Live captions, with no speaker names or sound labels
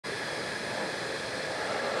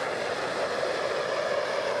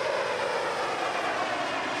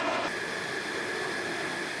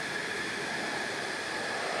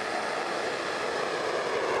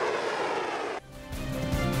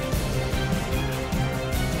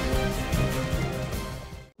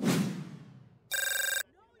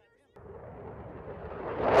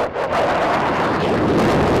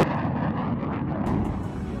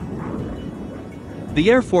The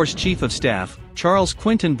Air Force Chief of Staff, Charles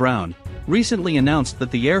Quinton Brown, recently announced that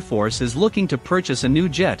the Air Force is looking to purchase a new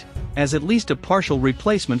jet, as at least a partial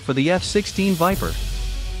replacement for the F-16 Viper.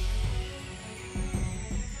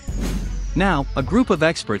 Now, a group of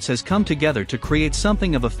experts has come together to create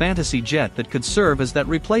something of a fantasy jet that could serve as that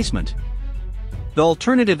replacement. The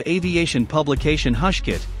alternative aviation publication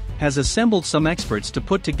Hushkit has assembled some experts to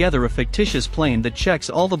put together a fictitious plane that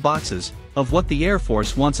checks all the boxes of what the Air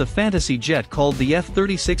Force wants: a fantasy jet called the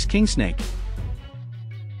F-36 Kingsnake.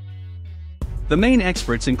 The main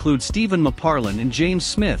experts include Stephen Mcparlin and James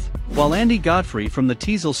Smith, while Andy Godfrey from the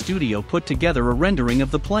Teasel Studio put together a rendering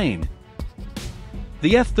of the plane.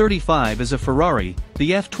 The F-35 is a Ferrari,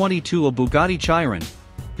 the F-22 a Bugatti Chiron.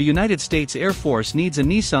 The United States Air Force needs a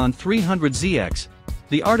Nissan 300ZX.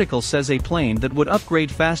 The article says a plane that would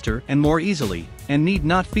upgrade faster and more easily, and need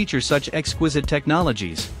not feature such exquisite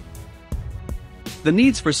technologies. The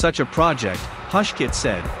needs for such a project, Hushkit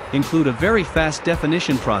said, include a very fast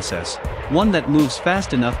definition process, one that moves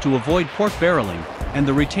fast enough to avoid pork barreling, and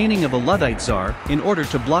the retaining of a Luddite czar in order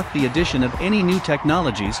to block the addition of any new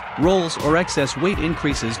technologies, rolls or excess weight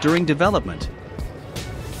increases during development.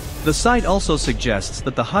 The site also suggests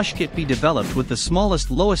that the Hushkit be developed with the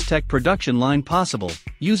smallest, lowest tech production line possible,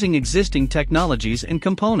 using existing technologies and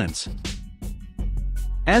components.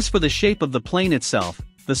 As for the shape of the plane itself,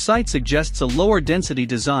 the site suggests a lower density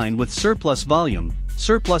design with surplus volume,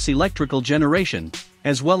 surplus electrical generation,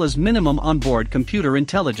 as well as minimum onboard computer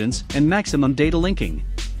intelligence and maximum data linking.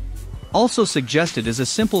 Also suggested is a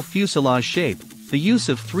simple fuselage shape, the use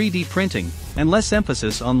of 3D printing, and less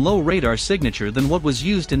emphasis on low radar signature than what was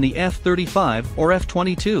used in the F-35 or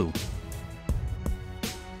F-22.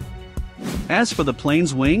 As for the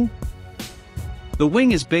plane's wing, the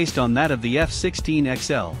wing is based on that of the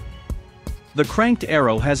F-16XL. The cranked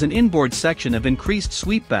arrow has an inboard section of increased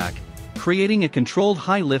sweepback, creating a controlled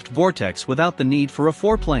high-lift vortex without the need for a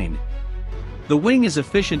foreplane. The wing is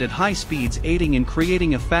efficient at high speeds, aiding in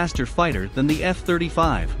creating a faster fighter than the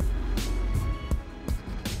F-35.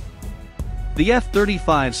 The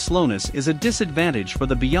F-35's slowness is a disadvantage for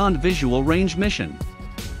the beyond visual range mission.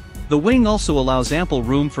 The wing also allows ample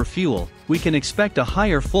room for fuel. We can expect a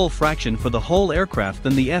higher full fraction for the whole aircraft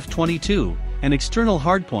than the F-22, and external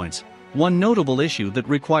hardpoints. One notable issue that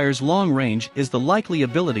requires long range is the likely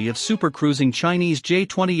ability of supercruising Chinese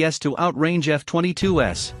J-20s to outrange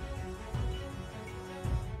F-22s.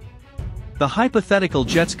 The hypothetical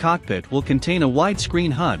jet's cockpit will contain a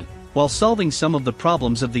widescreen HUD, while solving some of the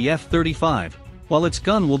problems of the F-35, while its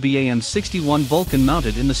gun will be AM-61 Vulcan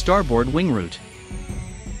mounted in the starboard wing root.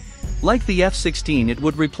 Like the F-16 it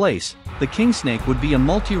would replace, the Kingsnake would be a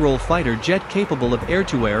multi-role fighter jet capable of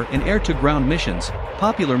air-to-air and air-to-ground missions,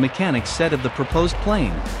 popular mechanics said of the proposed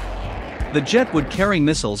plane. The jet would carry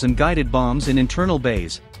missiles and guided bombs in internal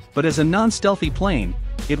bays, but as a non-stealthy plane,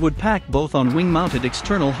 it would pack both on wing-mounted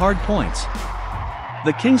external hard points.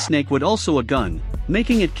 The Kingsnake would also a gun,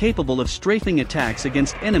 making it capable of strafing attacks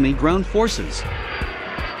against enemy ground forces.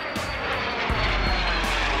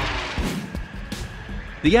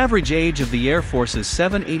 The average age of the Air Force's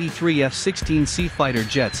 783 F-16C fighter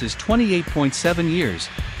jets is 28.7 years,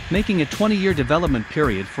 making a 20-year development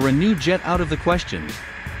period for a new jet out of the question.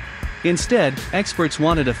 Instead, experts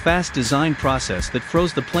wanted a fast design process that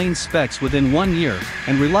froze the plane's specs within 1 year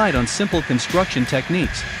and relied on simple construction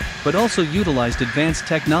techniques, but also utilized advanced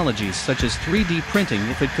technologies such as 3D printing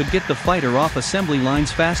if it could get the fighter off assembly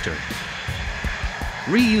lines faster.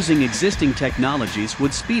 Reusing existing technologies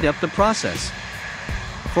would speed up the process.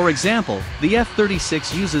 For example, the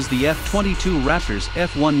F-36 uses the F-22 Raptor's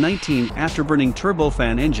F-119 afterburning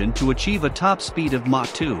turbofan engine to achieve a top speed of Mach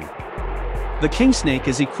 2. The Kingsnake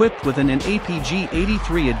is equipped with an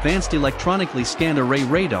APG-83 advanced electronically scanned array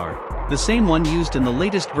radar, the same one used in the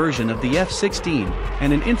latest version of the F-16,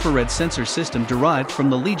 and an infrared sensor system derived from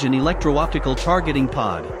the Legion electro-optical targeting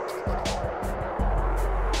pod.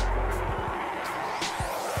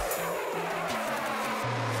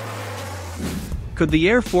 Could the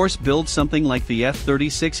Air Force build something like the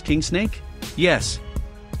F-36 Kingsnake? Yes.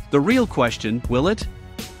 The real question, will it?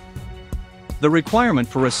 The requirement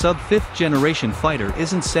for a sub-5th generation fighter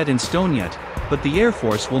isn't set in stone yet, but the Air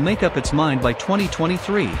Force will make up its mind by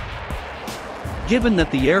 2023. Given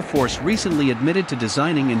that the Air Force recently admitted to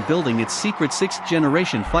designing and building its secret 6th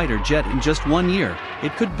generation fighter jet in just 1 year,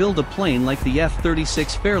 it could build a plane like the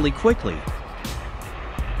F-36 fairly quickly.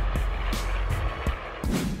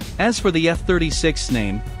 As for the F-36's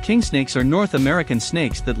name, Kingsnakes are North American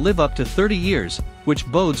snakes that live up to 30 years, which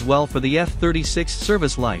bodes well for the F-36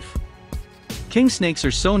 service life. Kingsnakes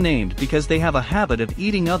are so named because they have a habit of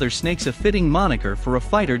eating other snakes, a fitting moniker for a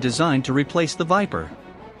fighter designed to replace the Viper.